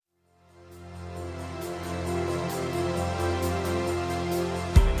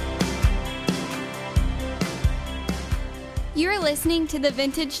You are listening to the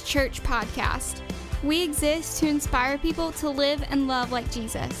Vintage Church Podcast. We exist to inspire people to live and love like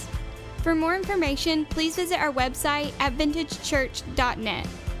Jesus. For more information, please visit our website at vintagechurch.net.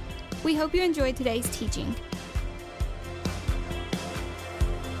 We hope you enjoyed today's teaching.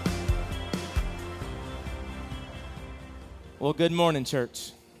 Well, good morning,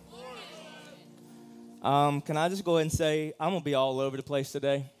 church. Can I just go ahead and say I'm going to be all over the place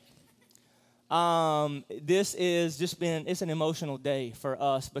today. This is it's an emotional day for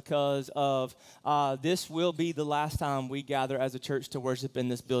us because of this will be the last time we gather as a church to worship in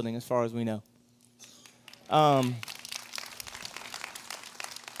this building as far as we know.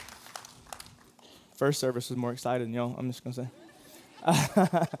 First service was more exciting than y'all, I'm just going to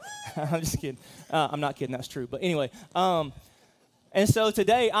say. I'm just kidding. I'm not kidding, that's true. But anyway, and so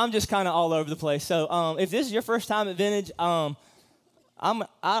today I'm just kind of all over the place. So if this is your first time at Vintage, I'm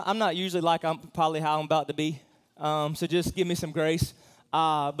not usually like I'm probably how I'm about to be, so just give me some grace,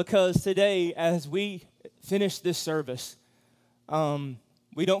 because today, as we finish this service,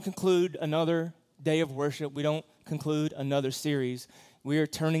 we don't conclude another day of worship. We don't conclude another series. We are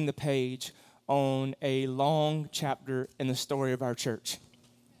turning the page on a long chapter in the story of our church,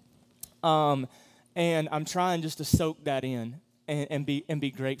 and I'm trying just to soak that in and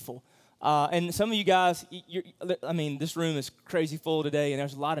be grateful. And some of you guys, this room is crazy full today, and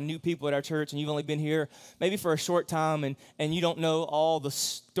there's a lot of new people at our church, and you've only been here maybe for a short time, and you don't know all the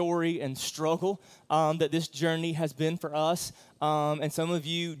story and struggle that this journey has been for us. And some of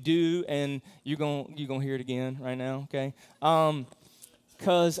you do, and you're gonna hear it again right now, okay?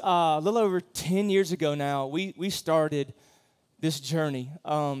 Because a little over 10 years ago now, we started this journey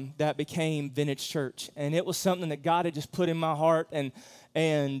that became Vintage Church, and it was something that God had just put in my heart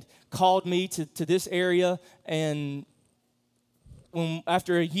and called me to this area. And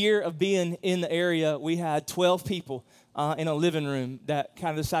after a year of being in the area, we had 12 people in a living room that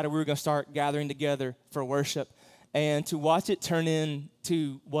kind of decided we were going to start gathering together for worship. And to watch it turn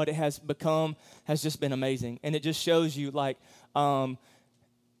into what it has become has just been amazing. And it just shows you, like, God,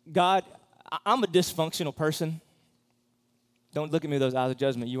 I'm a dysfunctional person. Don't look at me with those eyes of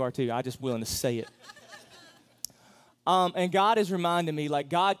judgment. You are too. I'm just willing to say it. And God is reminding me, like,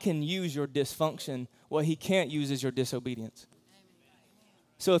 God can use your dysfunction. What he can't use is your disobedience.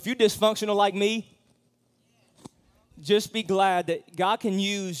 So if you're dysfunctional like me, just be glad that God can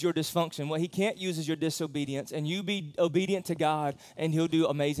use your dysfunction. What he can't use is your disobedience. And you be obedient to God, and he'll do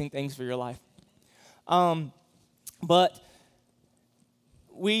amazing things for your life. But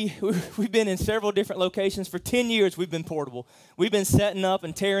we've been in several different locations. For 10 years, we've been portable. We've been setting up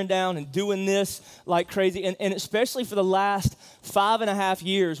and tearing down and doing this like crazy. And especially for the last 5.5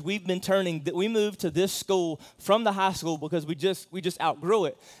 years, we've been we moved to this school from the high school because we just outgrew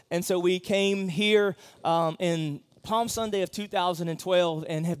it. And so we came here in Palm Sunday of 2012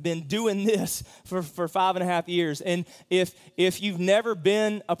 and have been doing this for 5.5 years. And if you've never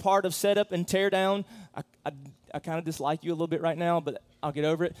been a part of setup and tear down, I kind of dislike you a little bit right now, but I'll get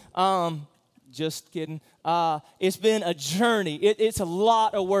over it. Just kidding. It's been a journey. It's a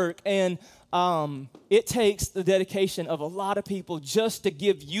lot of work, and it takes the dedication of a lot of people just to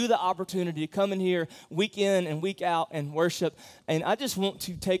give you the opportunity to come in here week in and week out and worship. And I just want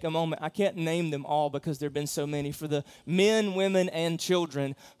to take a moment. I can't name them all because there have been so many. For the men, women, and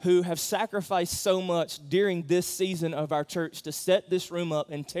children who have sacrificed so much during this season of our church to set this room up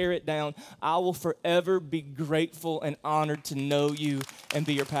and tear it down, I will forever be grateful and honored to know you and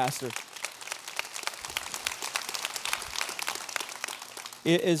be your pastor.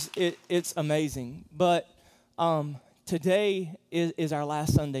 It's amazing. But today is our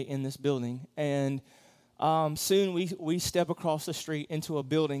last Sunday in this building, and soon we step across the street into a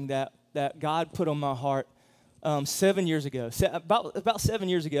building that God put on my heart 7 years ago. About 7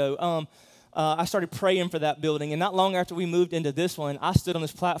 years ago, I started praying for that building, and not long after we moved into this one, I stood on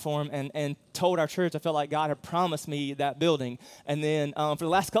this platform and told our church I felt like God had promised me that building. And then for the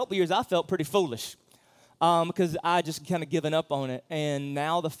last couple of years, I felt pretty foolish. Because I just kind of given up on it. And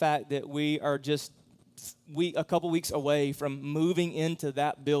now the fact that we are just a couple weeks away from moving into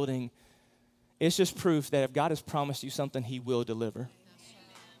that building, it's just proof that if God has promised you something, he will deliver.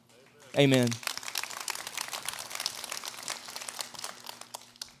 Amen.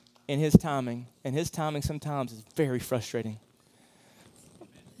 In his timing, and his timing sometimes is very frustrating.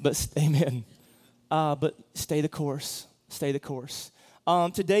 But amen. But stay the course. Stay the course.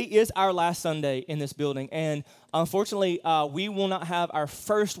 Today is our last Sunday in this building, and unfortunately, we will not have our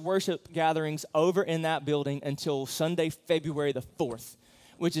first worship gatherings over in that building until Sunday, February the 4th,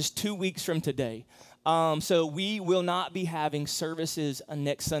 which is 2 weeks from today. So we will not be having services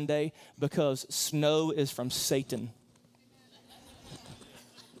next Sunday because snow is from Satan.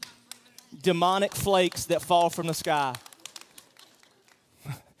 demonic flakes that fall from the sky.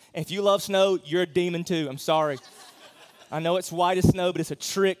 If you love snow, you're a demon too. I'm sorry. I know it's white as snow, but it's a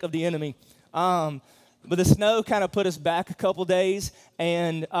trick of the enemy. But the snow kind of put us back a couple days,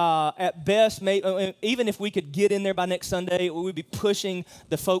 and at best, even if we could get in there by next Sunday, we would be pushing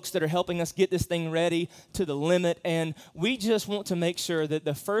the folks that are helping us get this thing ready to the limit. And we just want to make sure that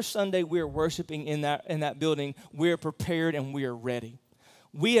the first Sunday we're worshiping in that building, we're prepared and we're ready.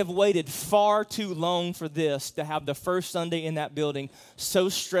 We have waited far too long for this to have the first Sunday in that building so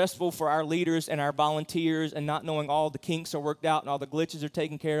stressful for our leaders and our volunteers, and not knowing all the kinks are worked out and all the glitches are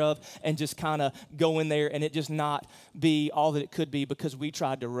taken care of, and just kind of go in there and it just not be all that it could be because we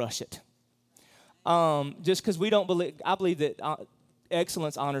tried to rush it. Just because I believe that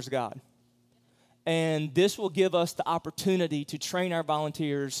excellence honors God. And this will give us the opportunity to train our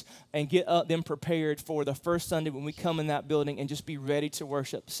volunteers and get them prepared for the first Sunday when we come in that building and just be ready to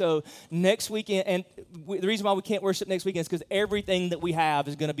worship. So next weekend, and the reason why we can't worship next weekend is because everything that we have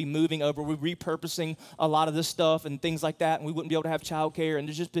is going to be moving over. We're repurposing a lot of this stuff and things like that, and we wouldn't be able to have childcare,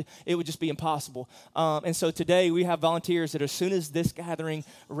 and it would just be impossible. And so today we have volunteers that as soon as this gathering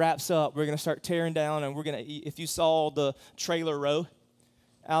wraps up, we're going to start tearing down, and we're going to, if you saw the trailer row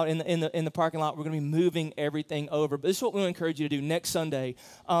out in the parking lot, we're going to be moving everything over. But this is what we want to encourage you to do next Sunday,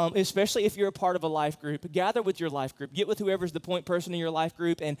 especially if you're a part of a life group. Gather with your life group. Get with whoever's the point person in your life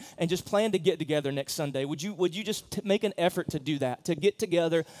group, and just plan to get together next Sunday. Would you just make an effort to do that, to get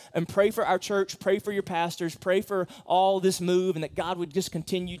together and pray for our church, pray for your pastors, pray for all this move, and that God would just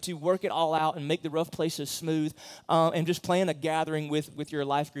continue to work it all out and make the rough places smooth, and just plan a gathering with your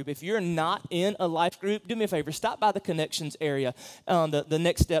life group. If you're not in a life group, do me a favor, stop by the connections area, the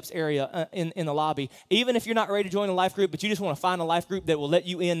next steps area in the lobby. Even if you're not ready to join a life group, but you just want to find a life group that will let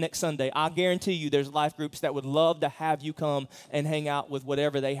you in next Sunday, I guarantee you there's life groups that would love to have you come and hang out with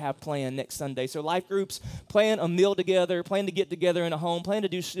whatever they have planned next Sunday. So life groups, plan a meal together, plan to get together in a home, plan to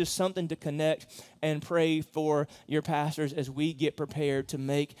do just something to connect and pray for your pastors as we get prepared to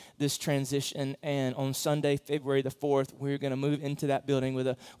make this transition. And on Sunday, February the 4th, we're going to move into that building with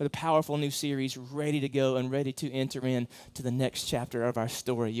a powerful new series ready to go and ready to enter in to the next chapter of our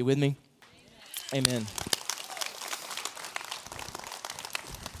story. You with me? Amen.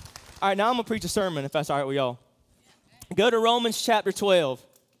 All right, now I'm going to preach a sermon, if that's all right with y'all. Go to Romans chapter 12.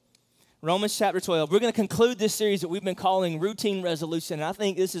 Romans chapter 12. We're going to conclude this series that we've been calling Routine Resolution. And I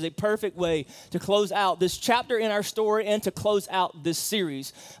think this is a perfect way to close out this chapter in our story and to close out this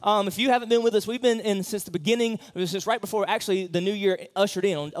series. If you haven't been with us, we've been in since the beginning, since right before actually the new year ushered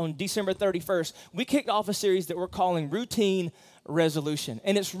in on December 31st. We kicked off a series that we're calling Routine Resolution.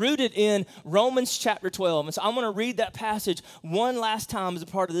 And it's rooted in Romans chapter 12. And so I'm going to read that passage one last time as a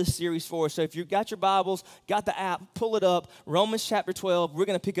part of this series for us. So if you've got your Bibles, got the app, pull it up. Romans chapter 12. We're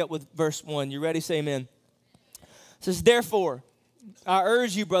going to pick up with verse 1. You ready? Say amen. It says, "Therefore, I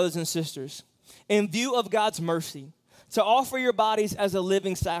urge you, brothers and sisters, in view of God's mercy, to offer your bodies as a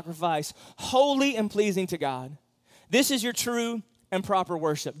living sacrifice, holy and pleasing to God. This is your true and proper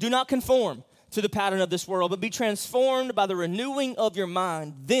worship. Do not conform to the pattern of this world, but be transformed by the renewing of your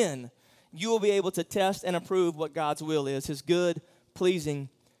mind. Then you will be able to test and approve what God's will is, his good, pleasing,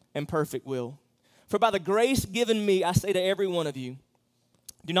 and perfect will. For by the grace given me, I say to every one of you,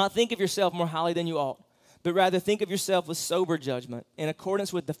 do not think of yourself more highly than you ought, but rather think of yourself with sober judgment, in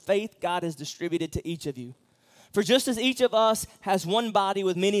accordance with the faith God has distributed to each of you. For just as each of us has one body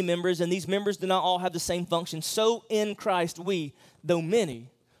with many members, and these members do not all have the same function, so in Christ we, though many,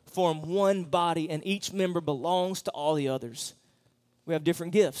 form one body, and each member belongs to all the others. We have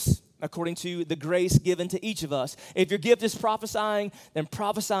different gifts according to the grace given to each of us. If your gift is prophesying, then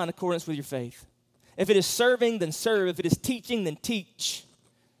prophesy in accordance with your faith. If it is serving, then serve. If it is teaching, then teach.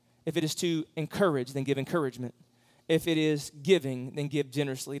 If it is to encourage, then give encouragement. If it is giving, then give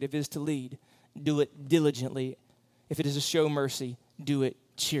generously. If it is to lead, do it diligently. If it is to show mercy, do it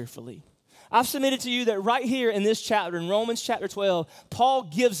cheerfully." I've submitted to you that right here in this chapter, in Romans chapter 12, Paul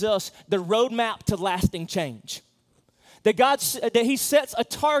gives us the roadmap to lasting change. That he sets a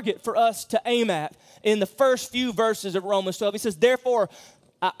target for us to aim at in the first few verses of Romans 12. He says, "Therefore,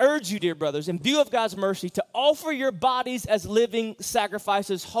 I urge you, dear brothers, in view of God's mercy, to offer your bodies as living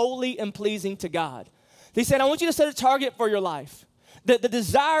sacrifices, holy and pleasing to God." He said, I want you to set a target for your life. That the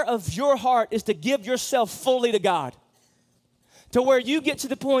desire of your heart is to give yourself fully to God. To where you get to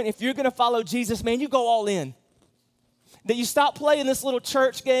the point, if you're going to follow Jesus, man, you go all in. That you stop playing this little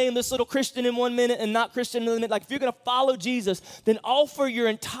church game, this little Christian in 1 minute and not Christian in another minute. Like if you're going to follow Jesus, then offer your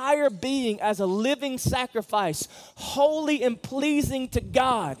entire being as a living sacrifice, holy and pleasing to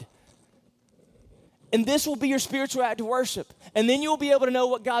God. And this will be your spiritual act of worship. And then you'll be able to know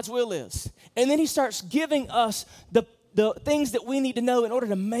what God's will is. And then he starts giving us the things that we need to know in order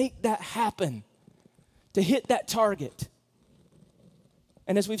to make that happen, to hit that target.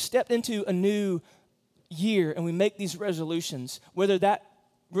 And as we've stepped into a new year and we make these resolutions, whether that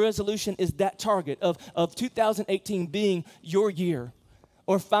resolution is that target of 2018 being your year,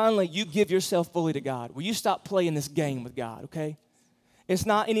 or finally you give yourself fully to God, where you stop playing this game with God, okay? It's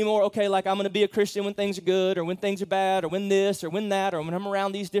not anymore, okay, like I'm going to be a Christian when things are good or when things are bad or when this or when that or when I'm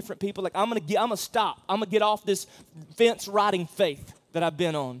around these different people. Like I'm going to stop. I'm going to get off this fence riding faith that I've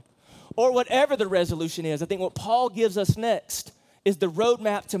been on. Or whatever the resolution is. I think what Paul gives us next is the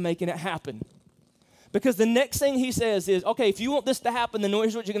roadmap to making it happen. Because the next thing he says is, okay, if you want this to happen, then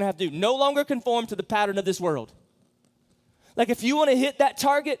here's what you're going to have to do. No longer conform to the pattern of this world. Like if you want to hit that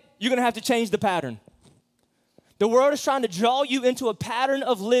target, you're going to have to change the pattern. The world is trying to draw you into a pattern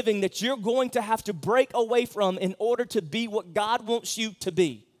of living that you're going to have to break away from in order to be what God wants you to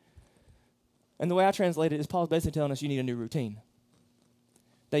be. And the way I translate it is Paul's basically telling us you need a new routine.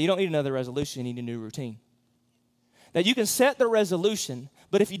 That you don't need another resolution, you need a new routine. That you can set the resolution,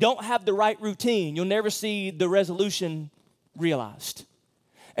 but if you don't have the right routine, you'll never see the resolution realized.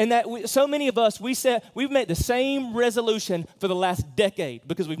 And that so many of us, we've made the same resolution for the last decade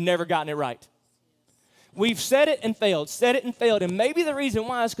because we've never gotten it right. We've said it and failed, and maybe the reason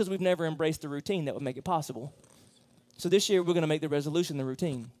why is because we've never embraced the routine that would make it possible. So this year, we're going to make the resolution the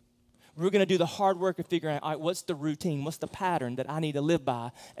routine. We're going to do the hard work of figuring out, all right, what's the routine, what's the pattern that I need to live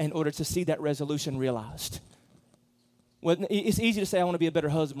by in order to see that resolution realized. Well, it's easy to say, I want to be a better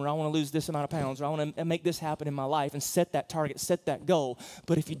husband, or I want to lose this amount of pounds, or I want to make this happen in my life and set that target, set that goal.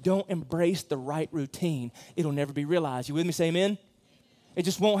 But if you don't embrace the right routine, it'll never be realized. You with me? Say amen? It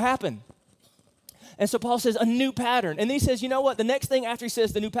just won't happen. And so Paul says a new pattern. And then he says, you know what? The next thing after he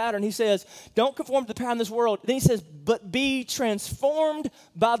says the new pattern, he says, don't conform to the pattern of this world. Then he says, but be transformed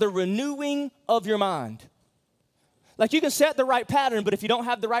by the renewing of your mind. Like you can set the right pattern, but if you don't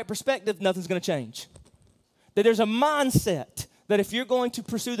have the right perspective, nothing's going to change. That there's a mindset that if you're going to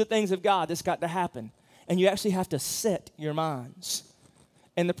pursue the things of God, that's got to happen. And you actually have to set your minds.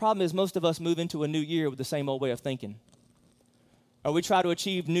 And the problem is most of us move into a new year with the same old way of thinking. Or we try to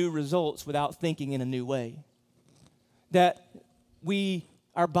achieve new results without thinking in a new way. That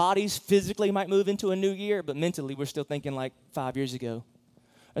our bodies physically might move into a new year, but mentally we're still thinking like 5 years ago.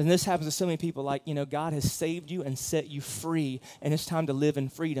 And this happens to so many people, like, God has saved you and set you free, and it's time to live in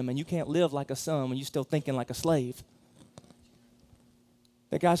freedom. And you can't live like a son when you're still thinking like a slave.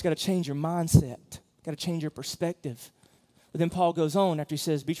 That God's got to change your mindset, got to change your perspective. But then Paul goes on after he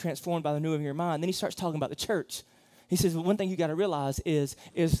says, be transformed by the renewing of your mind. Then he starts talking about the church. He says, well, one thing you got to realize is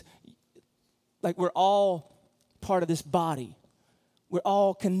like we're all part of this body. We're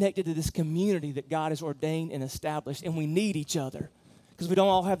all connected to this community that God has ordained and established, and we need each other because we don't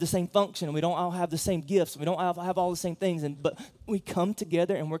all have the same function, and we don't all have the same gifts, we don't all have all the same things, but we come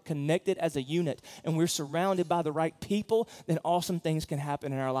together and we're connected as a unit, and we're surrounded by the right people, then awesome things can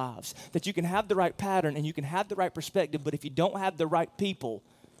happen in our lives. That you can have the right pattern and you can have the right perspective, but if you don't have the right people,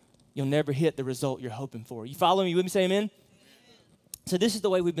 you'll never hit the result you're hoping for. You follow me? You with me? Say amen? So this is the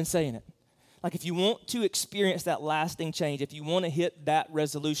way we've been saying it. Like if you want to experience that lasting change, if you want to hit that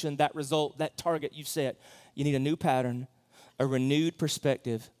resolution, that result, that target you've set, you need a new pattern, a renewed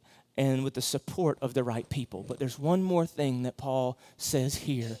perspective, and with the support of the right people. But there's one more thing that Paul says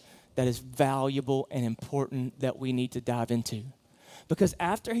here that is valuable and important that we need to dive into. Because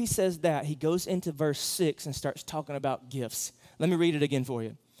after he says that, he goes into verse 6 and starts talking about gifts. Let me read it again for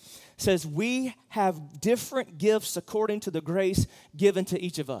you. It says, we have different gifts according to the grace given to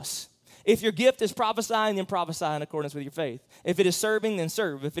each of us. If your gift is prophesying, then prophesy in accordance with your faith. If it is serving, then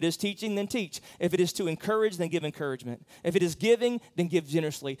serve. If it is teaching, then teach. If it is to encourage, then give encouragement. If it is giving, then give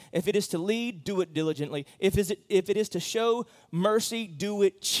generously. If it is to lead, do it diligently. If it is to show mercy, do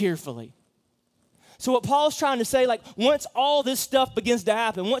it cheerfully. So what Paul's trying to say, like once all this stuff begins to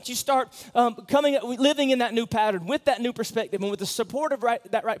happen, once you start living in that new pattern, with that new perspective, and with the support of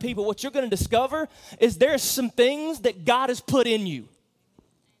that right people, what you're going to discover is there's some things that God has put in you.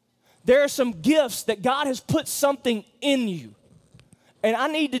 There are some gifts that God has put something in you. And I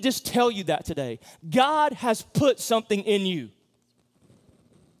need to just tell you that today. God has put something in you.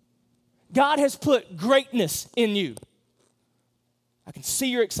 God has put greatness in you. I can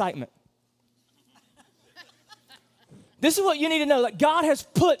see your excitement. This is what you need to know, that God has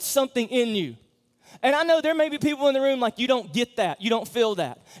put something in you. And I know there may be people in the room like you don't get that, you don't feel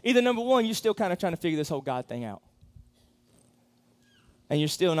that. Either number one, you're still kind of trying to figure this whole God thing out. And you're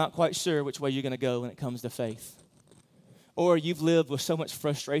still not quite sure which way you're going to go when it comes to faith. Or you've lived with so much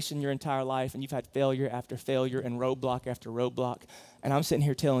frustration your entire life and you've had failure after failure and roadblock after roadblock. And I'm sitting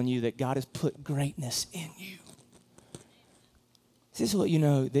here telling you that God has put greatness in you. This is what you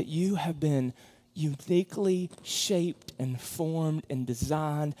know, that you have been uniquely shaped and formed and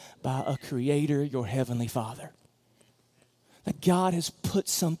designed by a creator, your heavenly Father. That God has put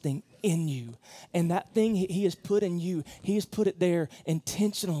something in you. And that thing he has put in you, he has put it there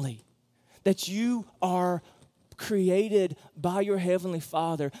intentionally. That you are created by your heavenly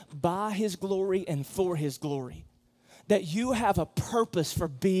Father, by his glory and for his glory. That you have a purpose for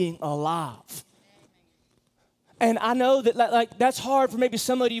being alive. And I know that like that's hard for maybe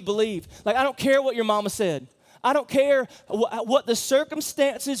some of you to believe. Like, I don't care what your mama said. I don't care what the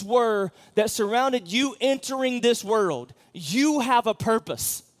circumstances were that surrounded you entering this world. You have a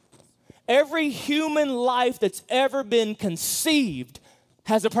purpose. Every human life that's ever been conceived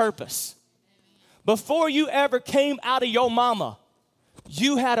has a purpose. Before you ever came out of your mama,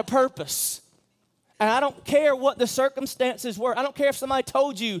 you had a purpose. And I don't care what the circumstances were. I don't care if somebody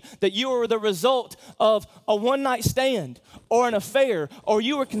told you that you were the result of a one-night stand or an affair or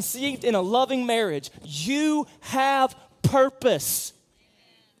you were conceived in a loving marriage. You have purpose.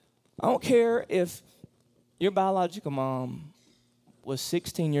 I don't care if your biological mom was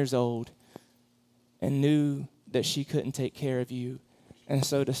 16 years old and knew that she couldn't take care of you and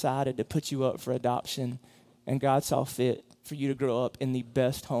so decided to put you up for adoption, and God saw fit for you to grow up in the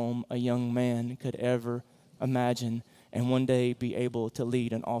best home a young man could ever imagine and one day be able to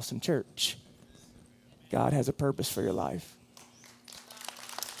lead an awesome church. God has a purpose for your life.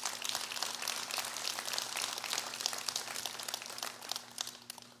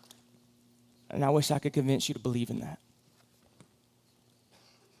 And I wish I could convince you to believe in that.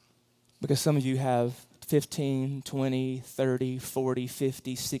 Because some of you have 15, 20, 30, 40,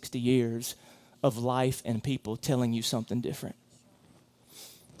 50, 60 years of life and people telling you something different.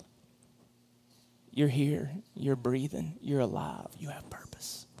 You're here, you're breathing, you're alive, you have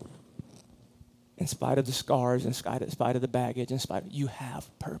purpose. In spite of the scars, in spite of the baggage, you have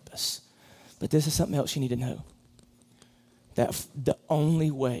purpose. But this is something else you need to know. That the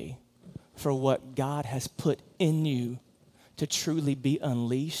only way for what God has put in you to truly be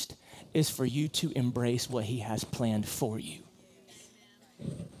unleashed is for you to embrace what he has planned for you.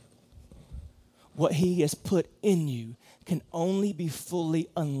 What he has put in you can only be fully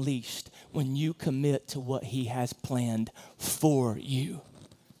unleashed when you commit to what he has planned for you.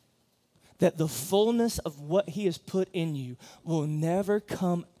 That the fullness of what he has put in you will never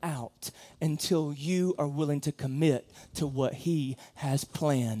come out until you are willing to commit to what he has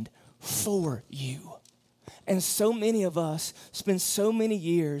planned for you. And so many of us spend so many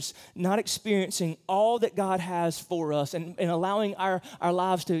years not experiencing all that God has for us and allowing our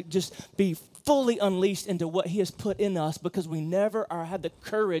lives to just be fully unleashed into what he has put in us because we never had the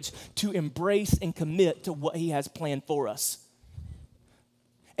courage to embrace and commit to what he has planned for us.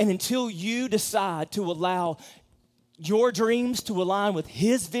 And until you decide to allow your dreams to align with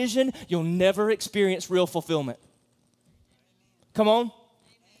his vision, you'll never experience real fulfillment. Come on.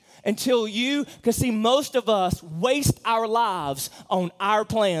 Because see, most of us waste our lives on our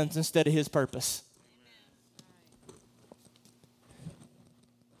plans instead of his purpose.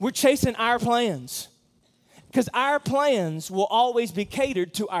 We're chasing our plans because our plans will always be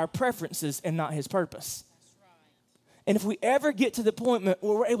catered to our preferences and not his purpose. And if we ever get to the point where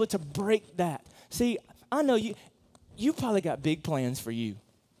we're able to break that, see, I know you probably got big plans for you.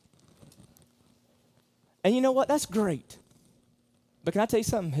 And you know what? That's great. But can I tell you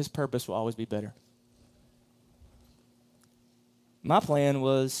something? His purpose will always be better. My plan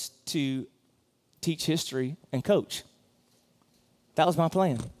was to teach history and coach. That was my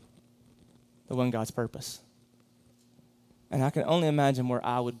plan. It wasn't God's purpose. And I can only imagine where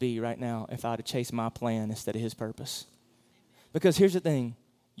I would be right now if I had to chase my plan instead of his purpose. Because here's the thing,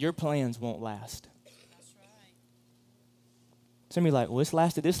 your plans won't last. That's right. Some of you are like, well, it's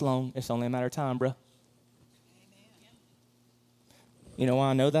lasted this long. It's only a matter of time, bro. You know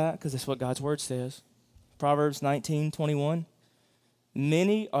why I know that? Because that's what God's word says. Proverbs 19:21.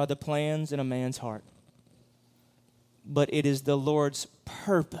 Many are the plans in a man's heart, but it is the Lord's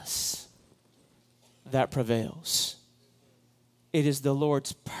purpose that prevails. It is the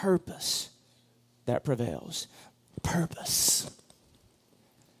Lord's purpose that prevails. Purpose.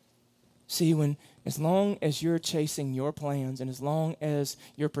 See, as long as you're chasing your plans and as long as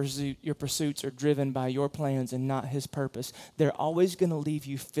your pursuits are driven by your plans and not his purpose, they're always going to leave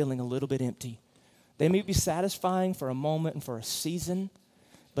you feeling a little bit empty. They may be satisfying for a moment and for a season,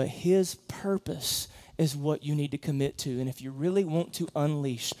 but his purpose is what you need to commit to. And if you really want to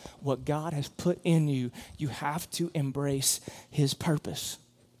unleash what God has put in you, you have to embrace his purpose.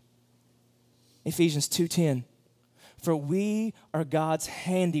 Ephesians 2:10, for we are God's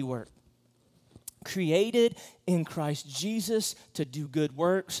handiwork, created in Christ Jesus to do good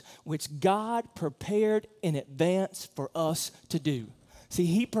works, which God prepared in advance for us to do. See,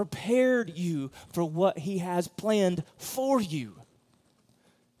 he prepared you for what he has planned for you.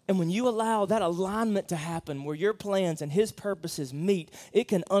 And when you allow that alignment to happen where your plans and his purposes meet, it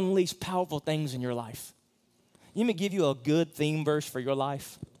can unleash powerful things in your life. Let me give you a good theme verse for your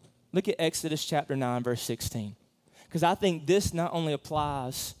life. Look at Exodus chapter 9, verse 16. Because I think this not only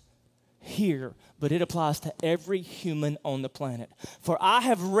applies here, but it applies to every human on the planet. For I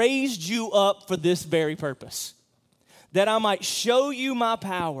have raised you up for this very purpose, that I might show you my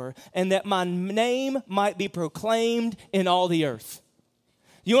power and that my name might be proclaimed in all the earth.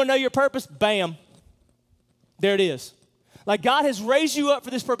 You want to know your purpose? Bam. There it is. Like God has raised you up for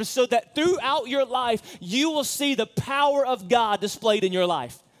this purpose so that throughout your life, you will see the power of God displayed in your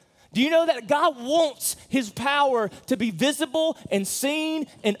life. Do you know that God wants his power to be visible and seen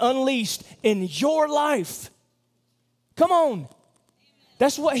and unleashed in your life? Come on.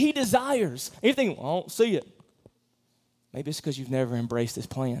 That's what he desires. And you think, well, I don't see it. Maybe it's because you've never embraced his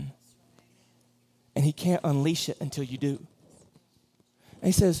plan. And he can't unleash it until you do. And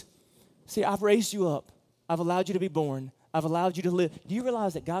he says, see, I've raised you up. I've allowed you to be born. I've allowed you to live. Do you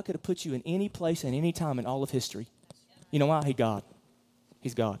realize that God could have put you in any place and any time in all of history? You know why? He's God.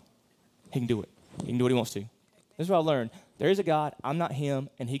 He's God. He can do it. He can do what he wants to. This is what I learned. There is a God. I'm not him,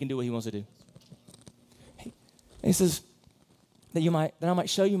 and he can do what he wants to do. And he says that I might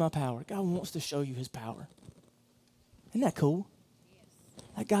show you my power. God wants to show you his power. Isn't that cool?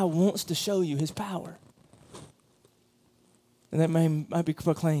 That God wants to show you his power. And that might be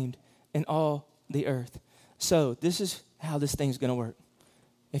proclaimed in all the earth. So this is how this thing's going to work.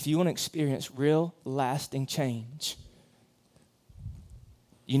 If you want to experience real, lasting change,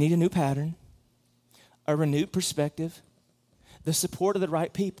 you need a new pattern, a renewed perspective, the support of the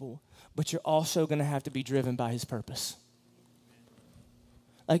right people, but you're also going to have to be driven by his purpose.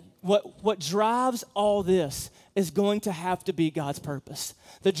 Like what drives all this is going to have to be God's purpose.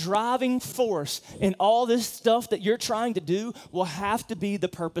 The driving force in all this stuff that you're trying to do will have to be the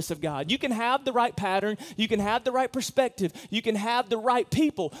purpose of God. You can have the right pattern, you can have the right perspective, you can have the right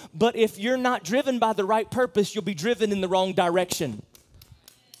people, but if you're not driven by the right purpose, you'll be driven in the wrong direction.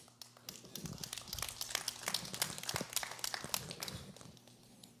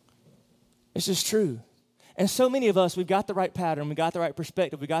 It's just true. And so many of us, we've got the right pattern, we got the right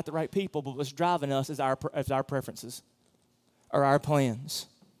perspective, we got the right people, but what's driving us is our preferences or our plans.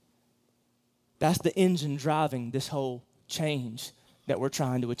 That's the engine driving this whole change that we're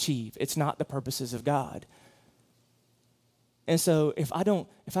trying to achieve. It's not the purposes of God. And so if I don't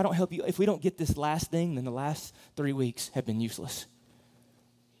help you, if we don't get this last thing, then the last 3 weeks have been useless.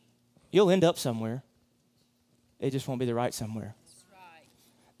 You'll end up somewhere. It just won't be the right somewhere.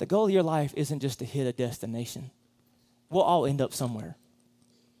 The goal of your life isn't just to hit a destination. We'll all end up somewhere.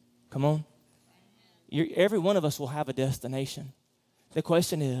 Come on. Every one of us will have a destination. The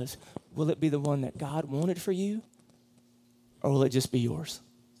question is, will it be the one that God wanted for you, or will it just be yours?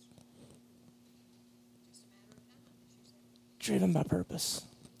 Driven by purpose.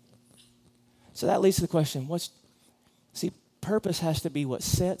 So that leads to the question, purpose has to be what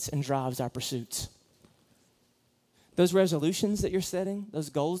sets and drives our pursuits. Those resolutions that you're setting, those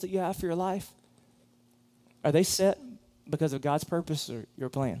goals that you have for your life, are they set because of God's purpose or your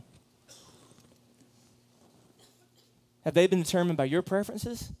plan? Have they been determined by your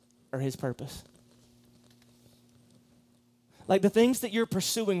preferences or his purpose? Like the things that you're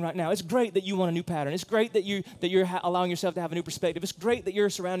pursuing right now, it's great that you want a new pattern. It's great that you're allowing yourself to have a new perspective. It's great that you're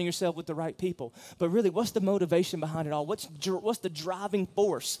surrounding yourself with the right people. But really, what's the motivation behind it all? What's the driving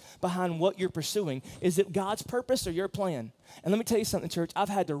force behind what you're pursuing? Is it God's purpose or your plan? And let me tell you something, church. I've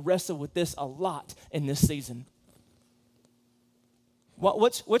had to wrestle with this a lot in this season.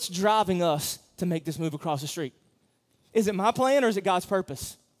 What's driving us to make this move across the street? Is it my plan or is it God's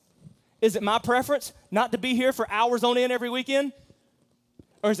purpose? Is it my preference not to be here for hours on end every weekend?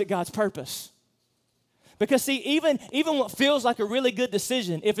 Or is it God's purpose? Because see, even what feels like a really good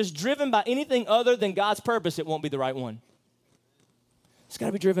decision, if it's driven by anything other than God's purpose, it won't be the right one. It's got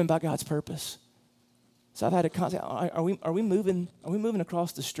to be driven by God's purpose. So I've had a concept, are we moving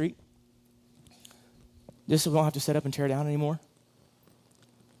across the street? Just so we don't have to set up and tear down anymore?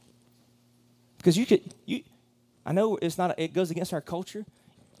 Because I know it goes against our culture.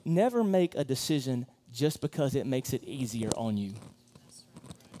 Never make a decision just because it makes it easier on you.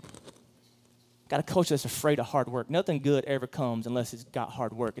 got a culture that's afraid of hard work. Nothing good ever comes unless it's got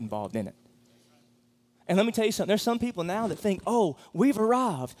hard work involved in it. And let me tell you something. There's some people now that think, oh, we've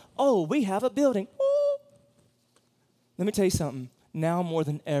arrived. Oh, we have a building. Ooh. Let me tell you something. Now more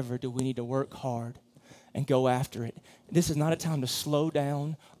than ever do we need to work hard and go after it. This is not a time to slow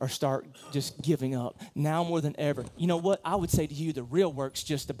down or start just giving up. Now more than ever. You know what? I would say to you, the real work's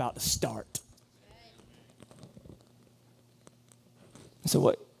just about to start. So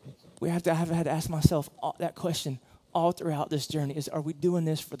what we have to had to ask myself that question all throughout this journey is, are we doing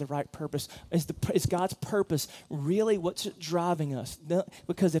this for the right purpose? Is God's purpose really what's driving us?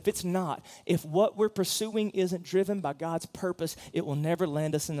 Because if it's not, if what we're pursuing isn't driven by God's purpose, it will never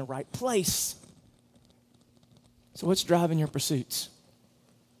land us in the right place. So what's driving your pursuits?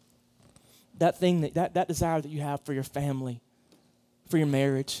 That thing, that desire that you have for your family, for your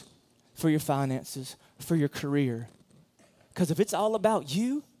marriage, for your finances, for your career. Because if it's all about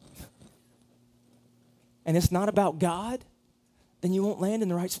you, and it's not about God, then you won't land in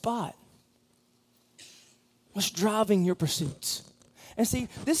the right spot. What's driving your pursuits? And see,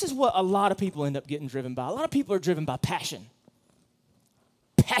 this is what a lot of people end up getting driven by. A lot of people are driven by passion.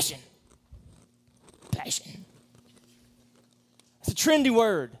 Passion. Passion. It's a trendy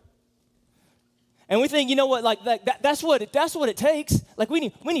word. And we think, you know what, like that's what it takes. Like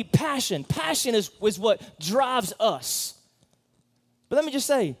we need passion. Passion is what drives us. But let me just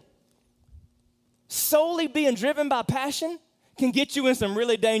say, solely being driven by passion can get you in some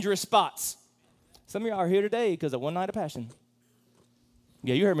really dangerous spots. Some of y'all are here today because of one night of passion.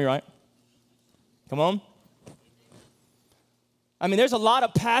 Yeah, you heard me right. Come on. I mean, there's a lot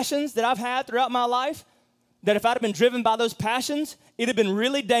of passions that I've had throughout my life that if I'd have been driven by those passions, it'd have been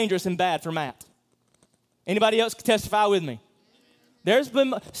really dangerous and bad for Matt. Anybody else can testify with me?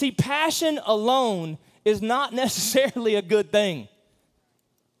 See, passion alone is not necessarily a good thing.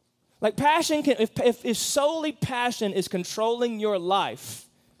 Like passion can, if solely passion is controlling your life,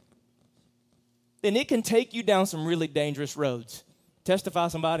 then it can take you down some really dangerous roads. Testify,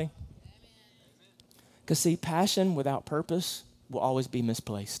 somebody. Because see, passion without purpose will always be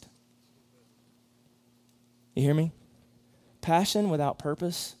misplaced. You hear me? Passion without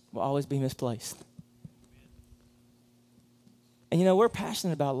purpose will always be misplaced. And you know, we're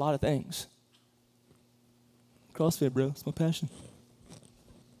passionate about a lot of things. CrossFit, bro, it's my passion.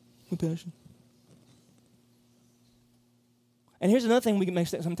 My passion. And here's another thing we can make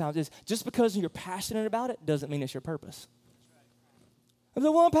sometimes is just because you're passionate about it doesn't mean it's your purpose. I'm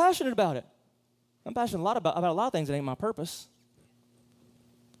like, well, I'm passionate about it. I'm passionate about a lot of things that ain't my purpose.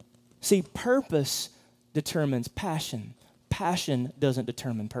 See, purpose determines passion. Passion doesn't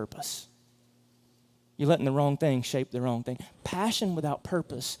determine purpose. You're letting the wrong thing shape the wrong thing. Passion without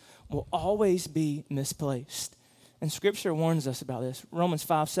purpose will always be misplaced. And Scripture warns us about this. Romans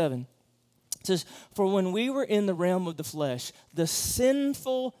 5:7 says, "For when we were in the realm of the flesh, the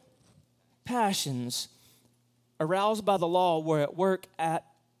sinful passions aroused by the law were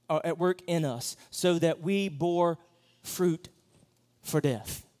at work in us, so that we bore fruit for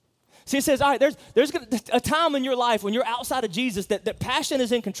death." See, it says, all right, there's a time in your life when you're outside of Jesus that passion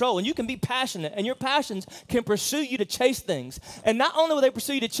is in control, and you can be passionate, and your passions can pursue you to chase things. And not only will they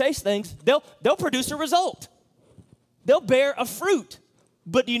pursue you to chase things, they'll produce a result. They'll bear a fruit.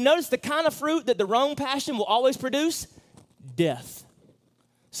 But do you notice the kind of fruit that the wrong passion will always produce? Death.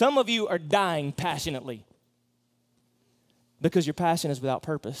 Some of you are dying passionately because your passion is without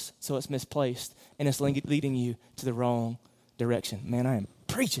purpose, so it's misplaced, and it's leading you to the wrong direction. Man, I am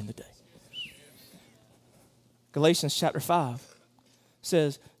preaching today. Galatians chapter 5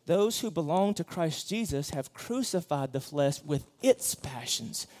 says, "Those who belong to Christ Jesus have crucified the flesh with its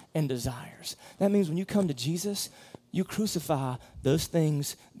passions and desires." That means when you come to Jesus, you crucify those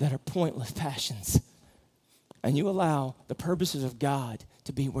things that are pointless passions. And you allow the purposes of God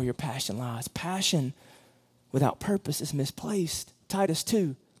to be where your passion lies. Passion without purpose is misplaced. Titus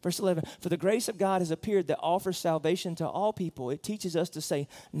 2, verse 11, "For the grace of God has appeared that offers salvation to all people. It teaches us to say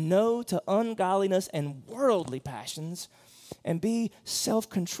no to ungodliness and worldly passions and be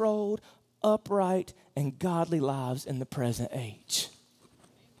self-controlled, upright, and godly lives in the present age."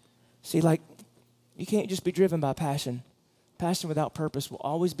 See, like, you can't just be driven by passion. Passion without purpose will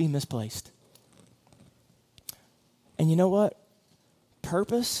always be misplaced. And you know what?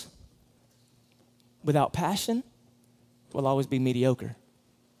 Purpose without passion will always be mediocre.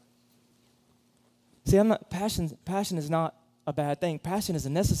 See, passion is not a bad thing. Passion is a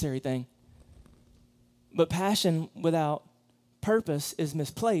necessary thing. But passion without purpose is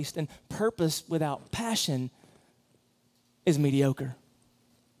misplaced, and purpose without passion is mediocre.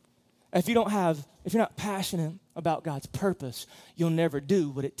 If you're not passionate about God's purpose, you'll never do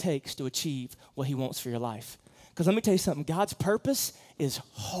what it takes to achieve what he wants for your life. Because let me tell you something, God's purpose is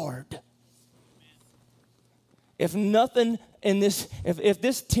hard. If nothing in this, if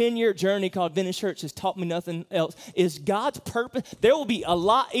this 10-year journey called Vintage Church has taught me nothing else, is God's purpose. There will be a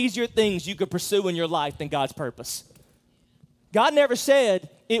lot easier things you could pursue in your life than God's purpose. God never said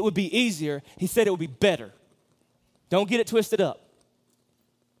it would be easier. He said it would be better. Don't get it twisted up.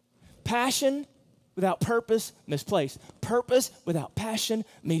 Passion without purpose, misplaced. Purpose without passion,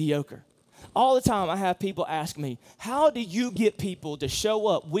 mediocre. All the time I have people ask me, how do you get people to show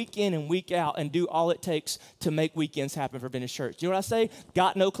up week in and week out and do all it takes to make weekends happen for Vintage Church? You know what I say?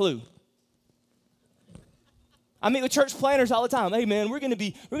 Got no clue. I meet with church planners all the time. Hey man, we're gonna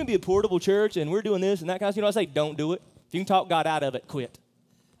be a portable church and we're doing this and that kind of stuff. You know what I say? Don't do it. If you can talk God out of it, quit.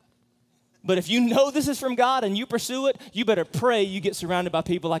 But if you know this is from God and you pursue it, you better pray you get surrounded by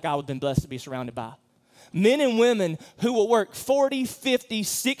people like I would have been blessed to be surrounded by. Men and women who will work 40, 50,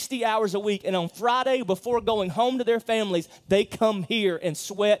 60 hours a week, and on Friday before going home to their families, they come here and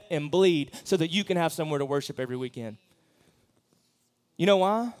sweat and bleed so that you can have somewhere to worship every weekend. You know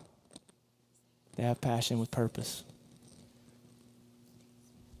why? They have passion with purpose.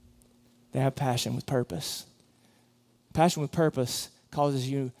 They have passion with purpose. Passion with purpose causes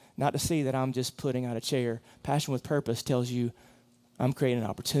you not to see that I'm just putting out a chair. Passion with purpose tells you I'm creating an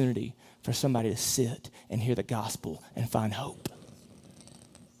opportunity for somebody to sit and hear the gospel and find hope.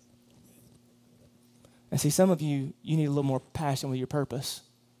 And see, some of you need a little more passion with your purpose.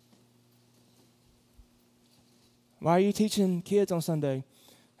 Why are you teaching kids on Sunday?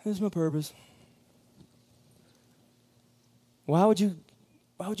 This is my purpose. Why would you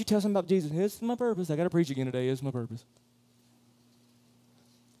tell something about Jesus? This is my purpose. I got to preach again today. This is my purpose.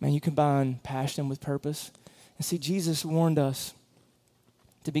 Man, you combine passion with purpose. And see, Jesus warned us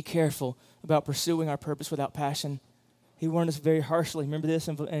to be careful about pursuing our purpose without passion. He warned us very harshly. Remember this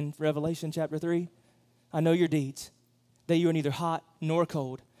in Revelation chapter 3? I know your deeds, that you are neither hot nor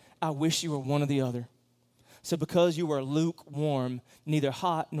cold. I wish you were one or the other. So because you are lukewarm, neither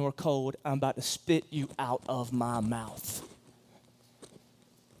hot nor cold, I'm about to spit you out of my mouth.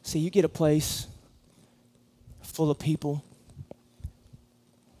 See, you get a place full of people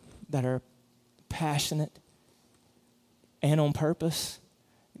that are passionate and on purpose,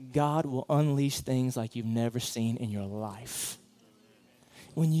 God will unleash things like you've never seen in your life.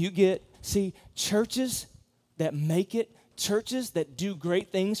 When you churches that make it, churches that do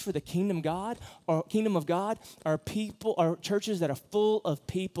great things for the kingdom of God are churches that are full of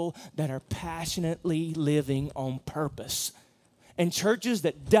people that are passionately living on purpose. And churches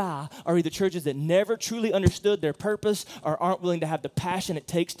that die are either churches that never truly understood their purpose or aren't willing to have the passion it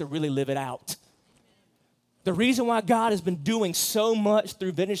takes to really live it out. The reason why God has been doing so much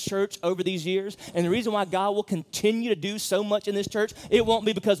through Vintage Church over these years, and the reason why God will continue to do so much in this church, it won't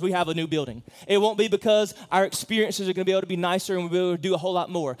be because we have a new building. It won't be because our experiences are going to be able to be nicer and we'll be able to do a whole lot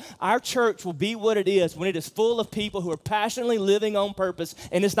more. Our church will be what it is when it is full of people who are passionately living on purpose,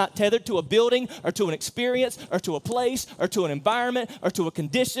 and it's not tethered to a building or to an experience or to a place or to an environment or to a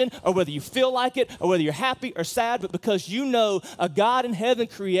condition or whether you feel like it or whether you're happy or sad, but because you know a God in heaven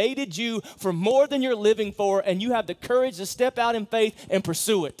created you for more than you're living for, and you have the courage to step out in faith and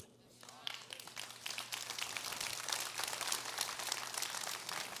pursue it.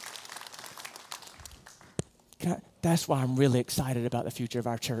 That's why I'm really excited about the future of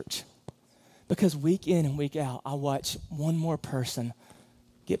our church. Because week in and week out, I watch one more person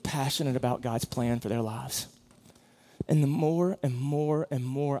get passionate about God's plan for their lives. And the more and more and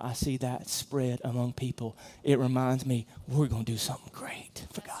more I see that spread among people, it reminds me we're going to do something great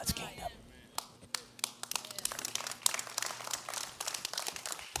for God's kingdom.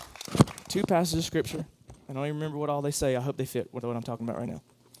 Two passages of scripture. I don't even remember what all they say. I hope they fit with what I'm talking about right now.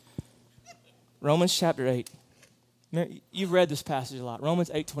 Romans chapter 8. You've read this passage a lot. Romans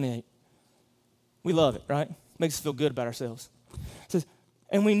 8:28. We love it, right? Makes us feel good about ourselves. It says,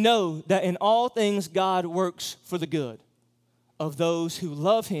 and we know that in all things God works for the good of those who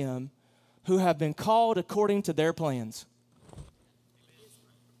love him, who have been called according to their plans.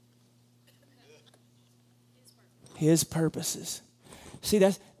 His purposes. See,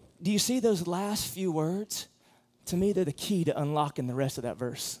 do you see those last few words? To me, they're the key to unlocking the rest of that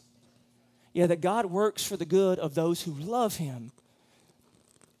verse. Yeah, that God works for the good of those who love him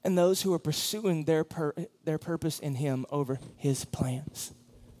and those who are pursuing their purpose in him over his plans.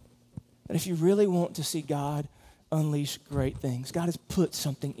 And if you really want to see God unleash great things, God has put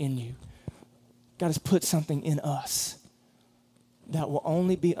something in you. God has put something in us that will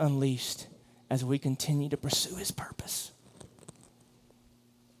only be unleashed as we continue to pursue his purpose.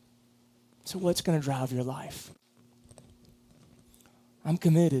 So what's going to drive your life? I'm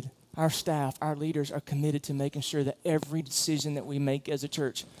committed. Our staff, our leaders are committed to making sure that every decision that we make as a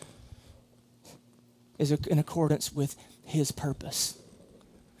church is in accordance with his purpose.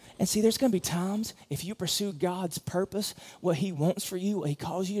 And see, there's going to be times if you pursue God's purpose, what he wants for you, what he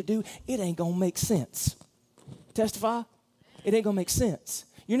calls you to do, it ain't going to make sense. Testify? It ain't going to make sense.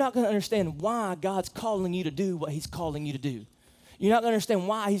 You're not going to understand why God's calling you to do what he's calling you to do. You're not going to understand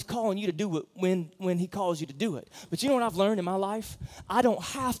why he's calling you to do it when he calls you to do it. But you know what I've learned in my life? I don't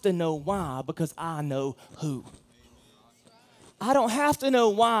have to know why because I know who. I don't have to know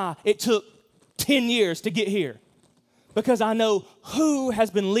why it took 10 years to get here because I know who has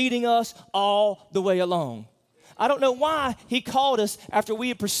been leading us all the way along. I don't know why he called us after we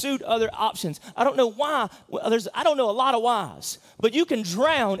had pursued other options. I don't know why. I don't know a lot of whys, but you can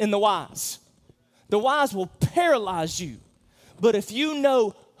drown in the whys. The whys will paralyze you. But if you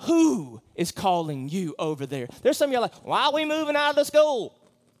know who is calling you over there, there's some of you are like, why are we moving out of the school?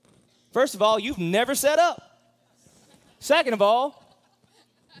 First of all, you've never set up. Second of all,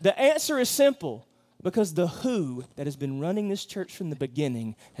 the answer is simple because the who that has been running this church from the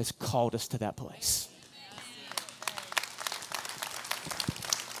beginning has called us to that place.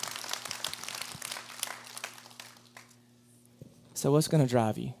 So what's going to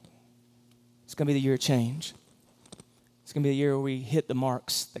drive you? It's going to be the year of change. It's going to be the year where we hit the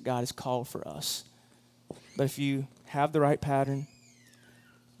marks that God has called for us. But if you have the right pattern,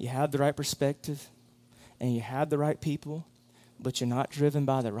 you have the right perspective, and you have the right people, but you're not driven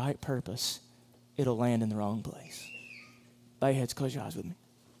by the right purpose, it'll land in the wrong place. Bow your heads, close your eyes with me.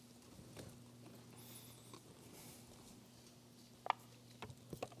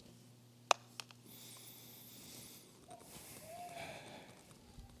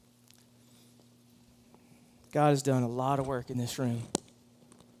 God has done a lot of work in this room.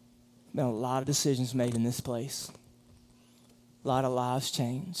 Been a lot of decisions made in this place. A lot of lives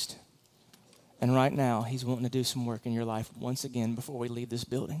changed. And right now, he's wanting to do some work in your life once again before we leave this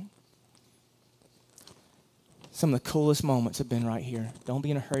building. Some of the coolest moments have been right here. Don't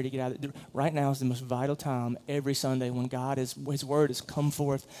be in a hurry to get out of it. Right now is the most vital time every Sunday when his word has come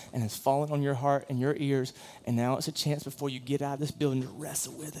forth and has fallen on your heart and your ears. And now it's a chance before you get out of this building to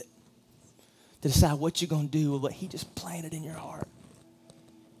wrestle with it. To decide what you're going to do with what he just planted in your heart.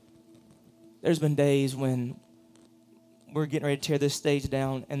 There's been days when we're getting ready to tear this stage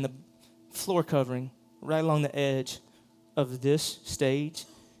down and the floor covering right along the edge of this stage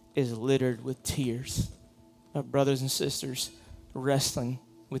is littered with tears of brothers and sisters wrestling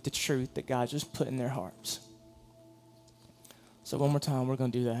with the truth that God just put in their hearts. So one more time, we're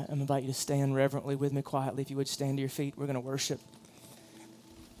going to do that. I'm going to invite you to stand reverently with me quietly. If you would stand to your feet, we're going to worship.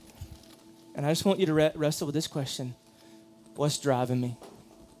 And I just want you to wrestle with this question. What's driving me?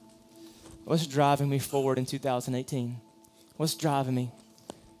 What's driving me forward in 2018? What's driving me?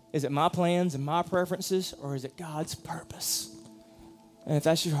 Is it my plans and my preferences, or is it God's purpose? And if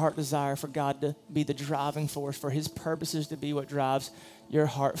that's your heart desire for God to be the driving force, for his purposes to be what drives your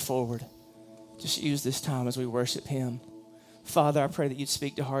heart forward, just use this time as we worship him. Father, I pray that you'd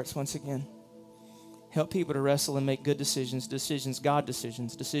speak to hearts once again. Help people to wrestle and make good decisions, God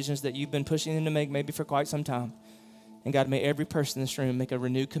decisions that you've been pushing them to make maybe for quite some time. And God, may every person in this room make a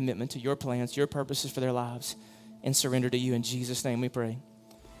renewed commitment to your plans, your purposes for their lives, and surrender to you. In Jesus' name we pray.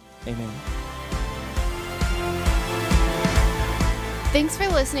 Amen. Thanks for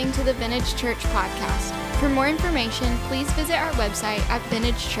listening to the Vintage Church podcast. For more information, please visit our website at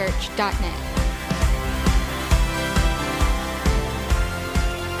vintagechurch.net.